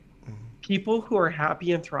people who are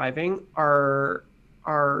happy and thriving are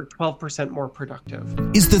 12% more productive.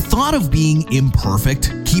 Is the thought of being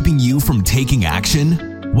imperfect keeping you from taking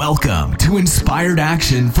action? Welcome to Inspired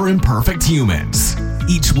Action for Imperfect Humans.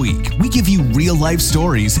 Each week, we give you real-life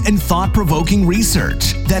stories and thought-provoking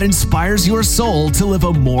research that inspires your soul to live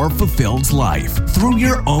a more fulfilled life through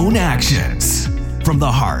your own actions. From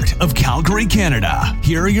the heart of Calgary, Canada,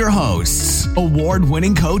 here are your hosts,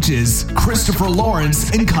 award-winning coaches Christopher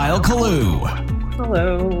Lawrence and Kyle Kalu.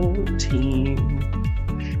 Hello, team.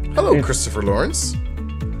 Hello, Christopher Lawrence.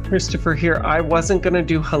 Christopher here. I wasn't going to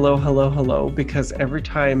do hello, because every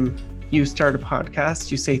time you start a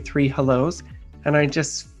podcast, you say 3 hellos, and I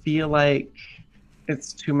just feel like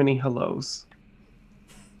it's too many hellos.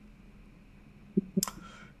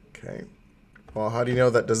 Okay. Well, how do you know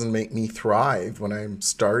that doesn't make me thrive when I'm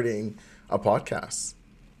starting a podcast?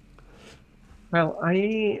 Well,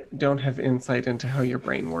 I don't have insight into how your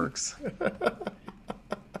brain works.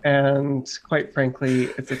 And quite frankly,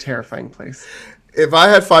 it's a terrifying place. If I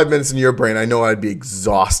had 5 minutes in your brain, I know I'd be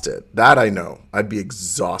exhausted. That I know. I'd be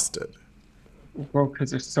exhausted. Well,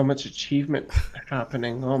 because there's so much achievement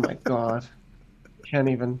happening. Oh my God. Can't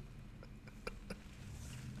even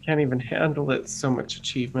handle it. So much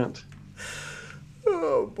achievement.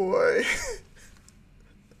 Oh boy.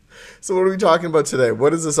 So what are we talking about today?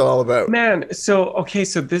 What is this all about? Man, so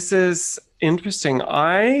this is interesting.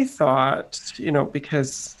 I thought,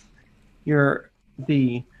 because you're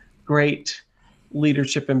the great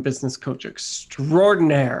leadership and business coach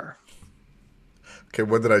extraordinaire. Okay,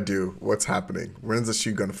 what did I do? What's happening? When's the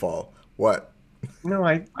shoe gonna fall? What? No,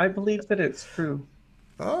 I believe that it's true.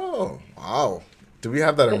 Oh, wow. Do we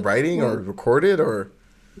have that in writing or recorded or?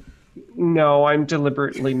 No, I'm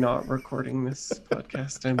deliberately not recording this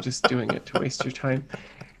podcast. I'm just doing it to waste your time.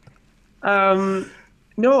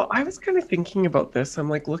 No, I was kind of thinking about this. I'm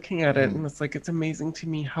like looking at it and it's like, it's amazing to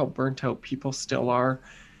me how burnt out people still are.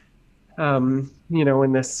 In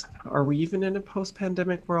this, are we even in a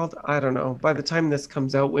post-pandemic world? I don't know. By the time this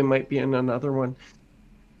comes out, we might be in another one.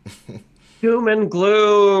 Doom and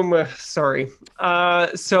gloom. Sorry.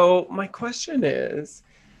 So my question is,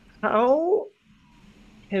 how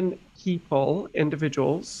can people,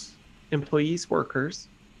 individuals, employees, workers,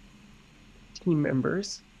 team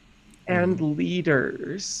members, and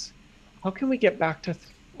leaders, how can we get back to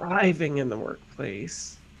thriving in the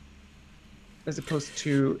workplace as opposed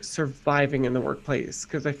to surviving in the workplace?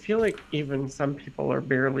 Because I feel like even some people are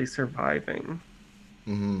barely surviving.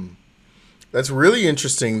 Mm-hmm. That's really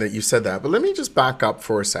interesting that you said that, but let me just back up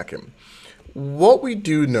for a second. What we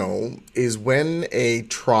do know is when a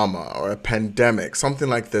trauma or a pandemic, something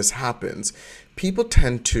like this happens, people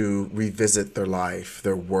tend to revisit their life,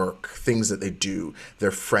 their work, things that they do, their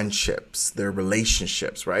friendships, their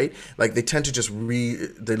relationships, right? Like they tend to just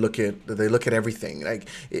they look at everything. Like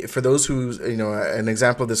for those who, an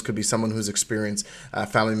example of this could be someone who's experienced a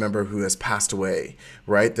family member who has passed away,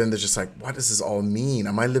 right? Then they're just like, what does this all mean?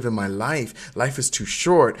 Am I living my life? Life is too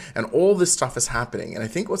short. And all this stuff is happening. And I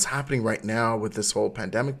think what's happening right now with this whole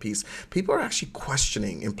pandemic piece, people are actually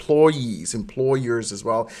questioning, employees, employers as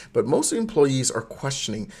well, but mostly employees are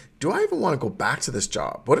questioning, do I even want to go back to this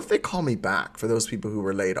job? What if they call me back, for those people who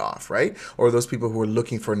were laid off, right? Or those people who are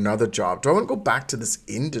looking for another job? Do I want to go back to this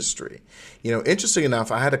industry? Interesting enough,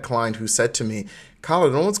 I had a client who said to me, Kyle, I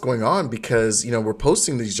don't know what's going on because, we're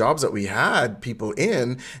posting these jobs that we had people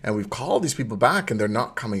in and we've called these people back and they're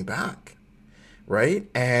not coming back. Right?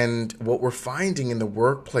 And what we're finding in the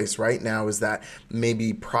workplace right now is that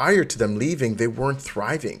maybe prior to them leaving, they weren't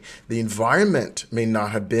thriving. The environment may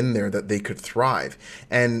not have been there that they could thrive.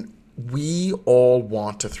 And we all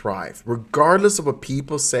want to thrive, regardless of what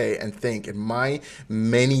people say and think. In my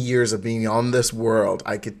many years of being on this world,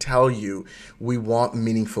 I could tell you we want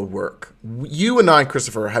meaningful work. You and I,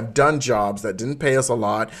 Christopher, have done jobs that didn't pay us a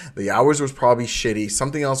lot. The hours was probably shitty.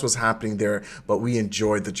 Something else was happening there, but we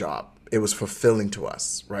enjoyed the job. It was fulfilling to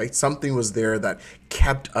us, right? Something was there that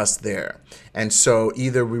kept us there. And so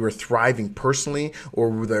either we were thriving personally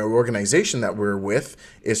or the organization that we're with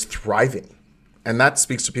is thriving. And that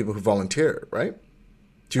speaks to people who volunteer, right?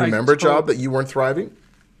 Do you remember a job that you weren't thriving?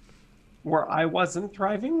 Where I wasn't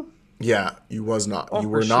thriving? Yeah, you was not. Oh, you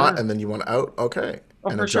were not, and then you went out? Okay. Oh,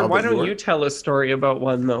 and for sure. Why don't you tell a story about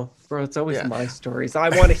one, though? Bro, it's always my stories. I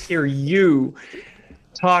want to hear you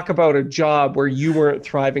talk about a job where you weren't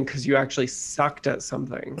thriving because you actually sucked at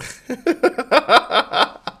something.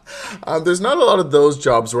 There's not a lot of those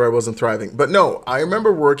jobs where I wasn't thriving. But no, I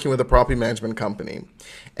remember working with a property management company.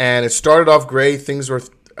 And it started off great. Things were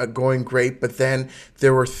going great, but then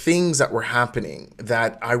there were things that were happening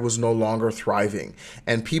that I was no longer thriving,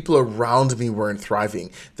 and people around me weren't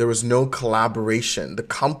thriving. There was no collaboration. The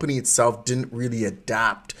company itself didn't really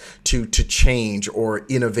adapt to change or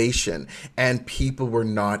innovation, and people were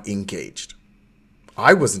not engaged.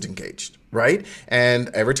 I wasn't engaged, right? And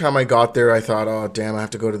every time I got there, I thought, oh, damn, I have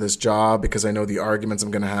to go to this job because I know the arguments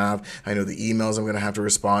I'm going to have. I know the emails I'm going to have to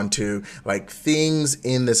respond to. Like, things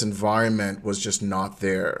in this environment was just not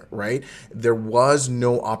there, right? There was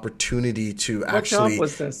no opportunity to What job actually,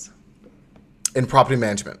 was this? in property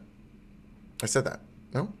management. I said that.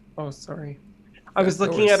 No? Oh, sorry. I was No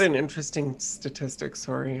looking at worries. an interesting statistic.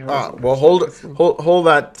 Sorry. I Ah, wasn't well, actually listening. hold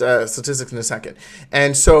that statistics in a second.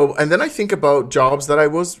 And then I think about jobs that I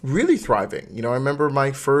was really thriving. You know, I remember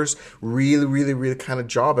my first really kind of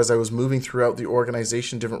job as I was moving throughout the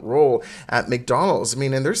organization, different role at McDonald's. I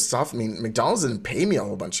mean, and there's stuff. I mean, McDonald's didn't pay me a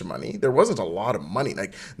whole bunch of money. There wasn't a lot of money.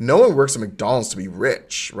 Like, no one works at McDonald's to be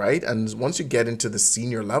rich, right? And once you get into the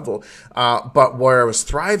senior level, but where I was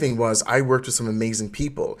thriving was I worked with some amazing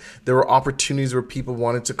people. There were opportunities where people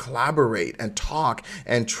wanted to collaborate and talk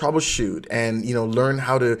and troubleshoot and, you know, learn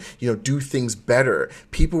how to, you know, do things better.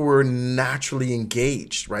 People were naturally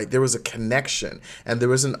engaged, right? There was a connection and there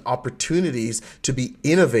was an opportunities to be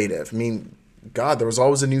innovative. I mean, God, there was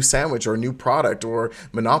always a new sandwich or a new product or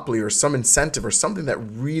monopoly or some incentive or something that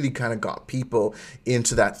really kind of got people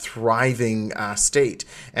into that thriving state.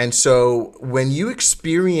 And so when you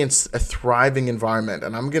experience a thriving environment,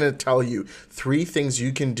 and I'm going to tell you 3 things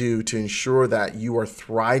you can do to ensure that you are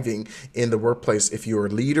thriving in the workplace. If you're a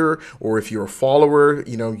leader or if you're a follower,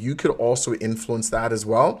 you know, you could also influence that as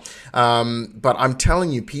well. But I'm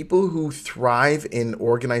telling you, people who thrive in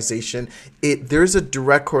organization, there's a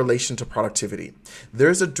direct correlation to productivity.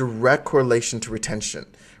 There's a direct correlation to retention,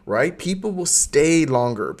 right? People will stay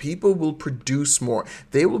longer. People will produce more.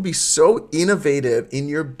 They will be so innovative in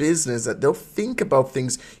your business that they'll think about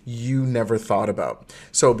things you never thought about.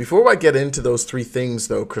 So before I get into those 3 things,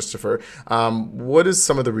 though, Christopher, what is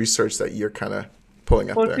some of the research that you're kind of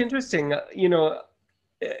pulling up Well, it's there? interesting. You know,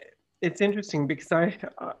 it's interesting because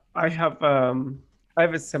I have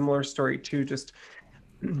a similar story too. Just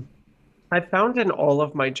I found in all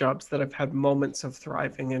of my jobs that I've had moments of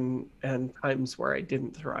thriving and times where I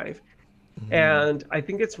didn't thrive. And I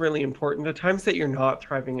think it's really important. The times that you're not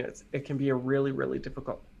thriving, it can be a really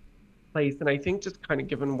difficult place. And I think just kind of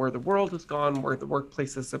given where the world has gone, where the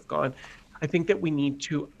workplaces have gone, I think that we need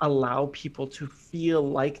to allow people to feel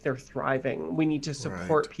like they're thriving. We need to Right.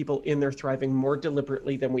 support people in their thriving more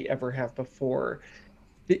deliberately than we ever have before.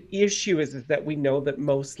 The issue is that we know that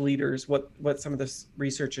most leaders, what some of this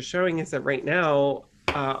research is showing is that right now,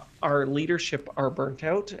 our leadership are burnt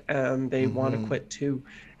out and they want to quit too,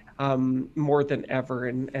 more than ever.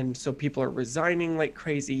 And so people are resigning like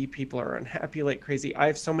crazy. People are unhappy like crazy. I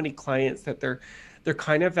have so many clients that they're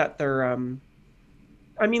kind of at their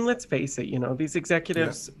I mean, let's face it, you know, these Yeah.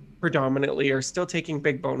 executives predominantly are still taking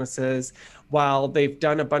big bonuses while they've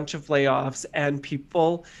done a bunch of layoffs, and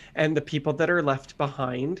the people that are left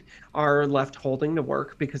behind are left holding the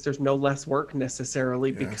work because there's no less work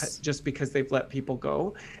necessarily Yes. because they've let people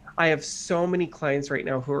go. I have so many clients right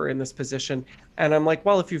now who are in this position, and I'm like,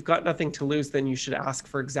 well, if you've got nothing to lose, then you should ask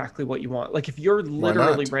for exactly what you want. Like if you're Why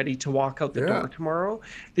literally not? ready to walk out the Yeah. door tomorrow,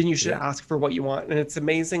 then you should Yeah. ask for what you want. And it's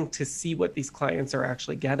amazing to see what these clients are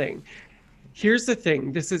actually getting. Here's the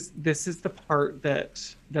thing. This is the part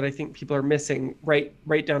that I think people are missing, right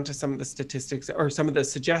down to some of the statistics or some of the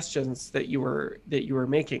suggestions that you were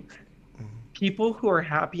making. People who are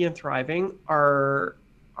happy and thriving are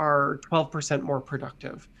 12% more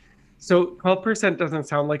productive. So 12% doesn't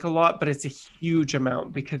sound like a lot, but it's a huge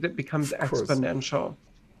amount because it becomes Of course. exponential.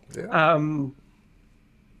 Yeah. Um,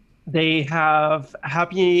 they have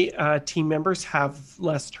happy team members have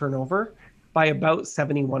less turnover by about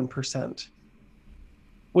 71%,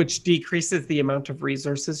 which decreases the amount of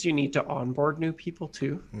resources you need to onboard new people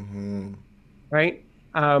too, right?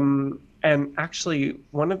 And actually,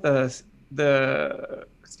 one of the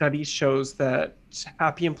studies shows that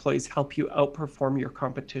happy employees help you outperform your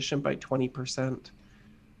competition by 20%.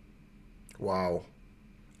 Wow.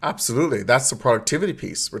 Absolutely. That's the productivity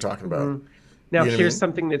piece we're talking about. Mhm. Now, You know what I here's mean?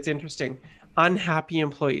 something that's interesting. Unhappy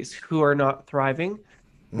employees who are not thriving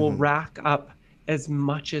will rack up as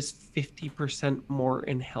much as 50% more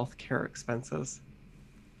in healthcare expenses,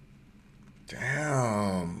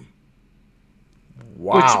 Damn.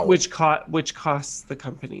 which Wow. which co- which costs the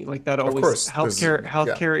company. Like that Of always course. There's, healthcare yeah.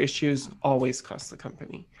 healthcare issues always cost the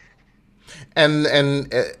company. And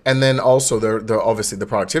then also they're obviously the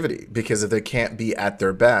productivity, because if they can't be at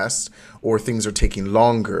their best, or things are taking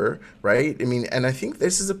longer, right? I mean, and I think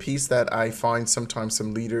this is a piece that I find sometimes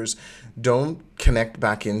some leaders don't connect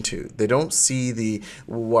back into. They don't see the,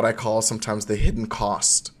 what I call sometimes the hidden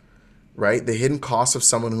cost, right? The hidden cost of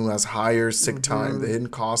someone who has higher sick time, the hidden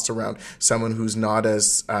cost around someone who's not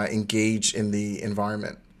as engaged in the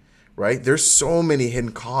environment, right? There's so many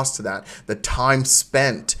hidden costs to that. The time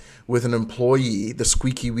spent with an employee, the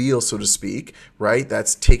squeaky wheel, so to speak, right?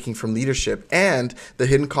 That's taking from leadership, and the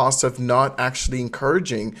hidden cost of not actually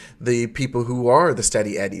encouraging the people who are the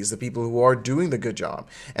steady eddies, the people who are doing the good job.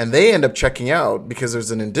 And they end up checking out because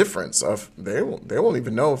there's an indifference of, they won't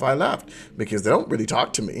even know if I left, because they don't really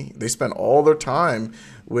talk to me. They spend all their time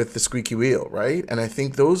with the squeaky wheel, right? And I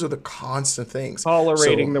think those are the constant things.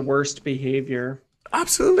 Tolerating the worst behavior.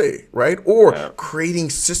 Absolutely, right? Or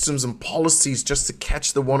creating systems and policies just to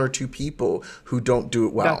catch the one or two people who don't do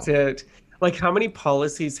it well. That's it. Like, how many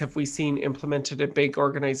policies have we seen implemented at big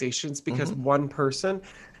organizations because one person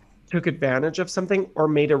took advantage of something or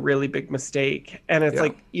made a really big mistake? And it's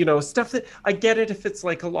like, you know, stuff that, I get it if it's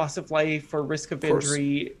like a loss of life or risk of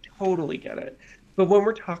injury, totally get it. But when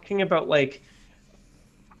we're talking about like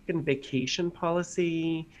fucking vacation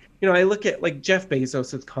policy, you know, I look at like Jeff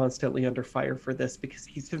Bezos is constantly under fire for this because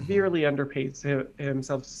he severely underpays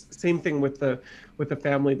himself. Same thing with the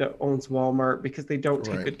family that owns Walmart, because they don't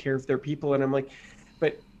take good care of their people. And I'm like,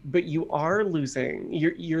 but you are losing.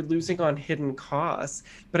 You're losing on hidden costs.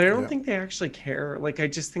 But I don't think they actually care. Like, I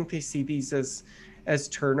just think they see these as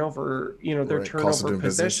turnover. You know, they're turnover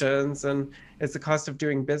positions, and it's the cost of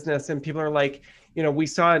doing business. And people are like, you know, we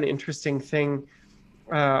saw an interesting thing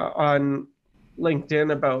on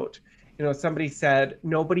LinkedIn about, you know, somebody said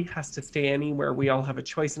nobody has to stay anywhere, we all have a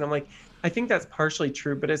choice. And I'm like, I think that's partially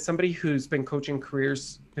true, but as somebody who's been coaching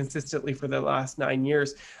careers consistently for the last 9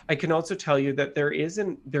 years, I can also tell you that there is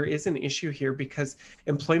an issue here, because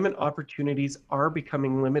employment opportunities are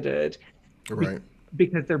becoming limited,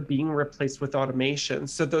 because they're being replaced with automation.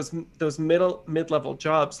 So those mid-level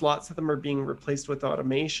jobs, lots of them are being replaced with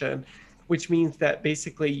automation, which means that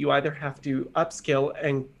basically you either have to upskill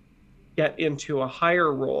and get into a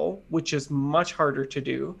higher role, which is much harder to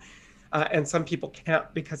do. And some people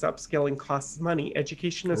can't, because upskilling costs money.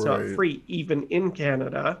 Education is not free, even in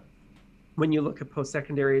Canada. When you look at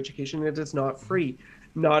post-secondary education, it is not free.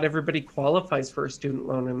 Not everybody qualifies for a student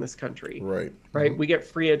loan in this country. Right. We get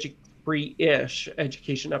free-ish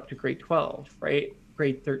education up to grade 12, right?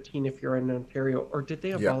 Grade 13 if you're in Ontario. Or did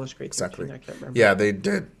they abolish grade 13? I can't remember. Yeah, they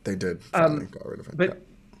did. Finally got rid of it. But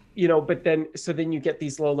you know, but then you get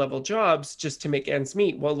these low-level jobs just to make ends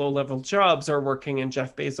meet. Well, low-level jobs are working in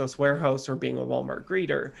Jeff Bezos' warehouse or being a Walmart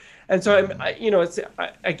greeter. And so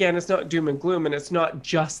it's not doom and gloom, and it's not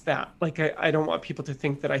just that. Like, I don't want people to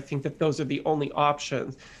think that I think that those are the only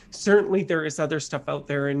options. Certainly there is other stuff out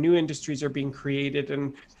there, and new industries are being created,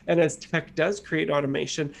 and as tech does create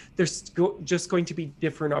automation, there's just going to be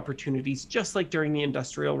different opportunities. Just like during the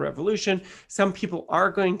Industrial Revolution, some people are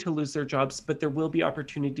going to lose their jobs, but there will be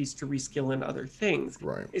opportunities to reskill in other things.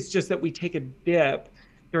 It's just that we take a dip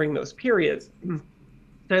during those periods. And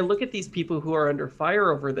I look at these people who are under fire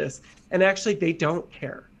over this, and actually they don't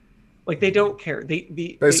care. Like, they don't care.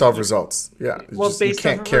 Based off results. Yeah. Well, you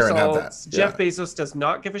can't care and have that. Jeff Bezos does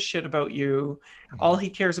not give a shit about you. All he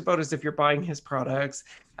cares about is if you're buying his products.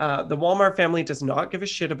 The Walmart family does not give a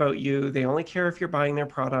shit about you. They only care if you're buying their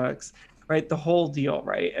products, right? The whole deal,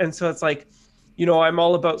 right? And so it's like, you know, I'm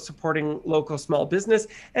all about supporting local small business.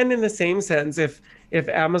 And in the same sense, if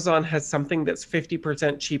Amazon has something that's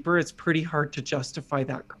 50% cheaper, it's pretty hard to justify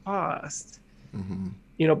that cost.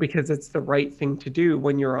 You know, because it's the right thing to do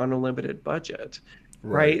when you're on a limited budget,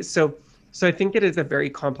 right? So I think it is a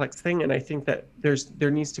very complex thing, and I think that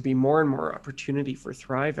there needs to be more and more opportunity for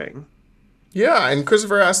thriving. Yeah, and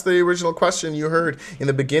Christopher asked the original question you heard in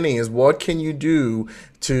the beginning is, what can you do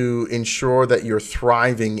to ensure that you're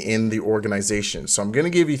thriving in the organization? So I'm going to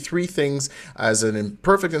give you 3 things as an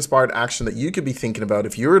imperfect inspired action that you could be thinking about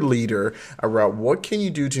if you're a leader, around what can you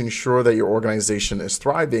do to ensure that your organization is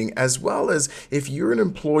thriving, as well as if you're an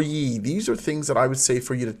employee. These are things that I would say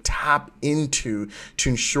for you to tap into to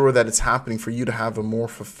ensure that it's happening for you to have a more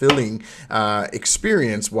fulfilling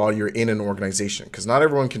experience while you're in an organization, because not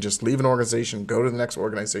everyone can just leave an organization, go to the next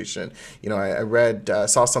organization. You know, I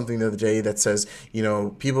saw something the other day that says, you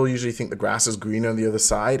know, people usually think the grass is green on the other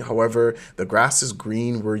side. However, the grass is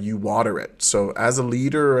green where you water it. So as a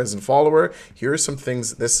leader or as a follower, here are some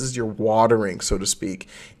things. This is your watering, so to speak,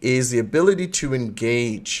 is the ability to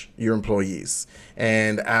engage your employees.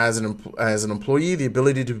 and as an employee, the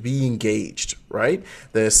ability to be engaged, right?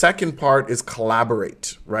 The second part is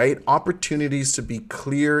collaborate, right? Opportunities to be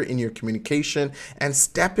clear in your communication and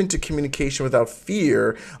step into communication without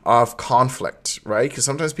fear of conflict, right? Because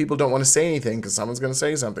sometimes people don't want to say anything because someone's going to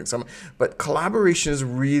say something. But collaboration is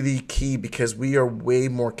really key because we are way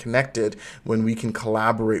more connected when we can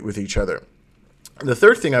collaborate with each other. The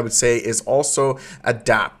third thing I would say is also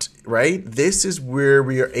adapt, right? This is where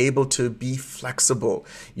we are able to be flexible.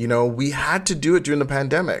 You know, we had to do it during the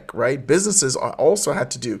pandemic, right? Businesses also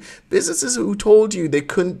had to do. Businesses who told you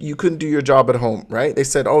you couldn't do your job at home, right? They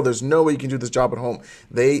said, oh, there's no way you can do this job at home.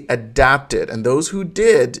 They adapted, and those who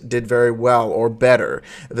did very well or better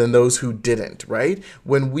than those who didn't, right?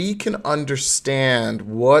 When we can understand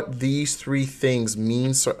what these three things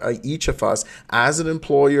mean to each of us as an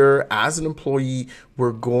employer, as an employee,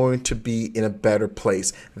 we're going to be in a better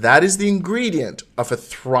place. That is the ingredient of a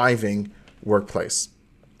thriving workplace.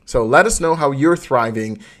 So let us know how you're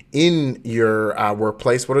thriving in your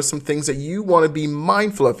workplace. What are some things that you want to be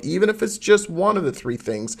mindful of? Even if it's just one of the three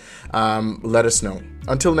things, let us know.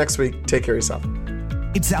 Until next week, take care of yourself.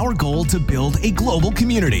 It's our goal to build a global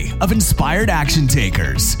community of inspired action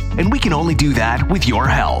takers, and we can only do that with your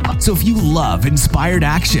help. So if you love Inspired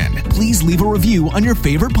Action, please leave a review on your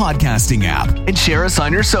favorite podcasting app and share us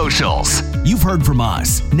on your socials. You've heard from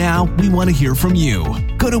us. Now we want to hear from you.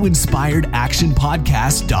 Go to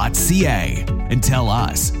inspiredactionpodcast.ca and tell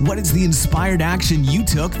us, what is the inspired action you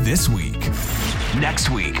took this week? Next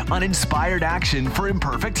week on Inspired Action for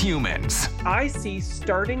Imperfect Humans. I see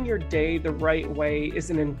starting your day the right way is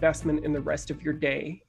an investment in the rest of your day.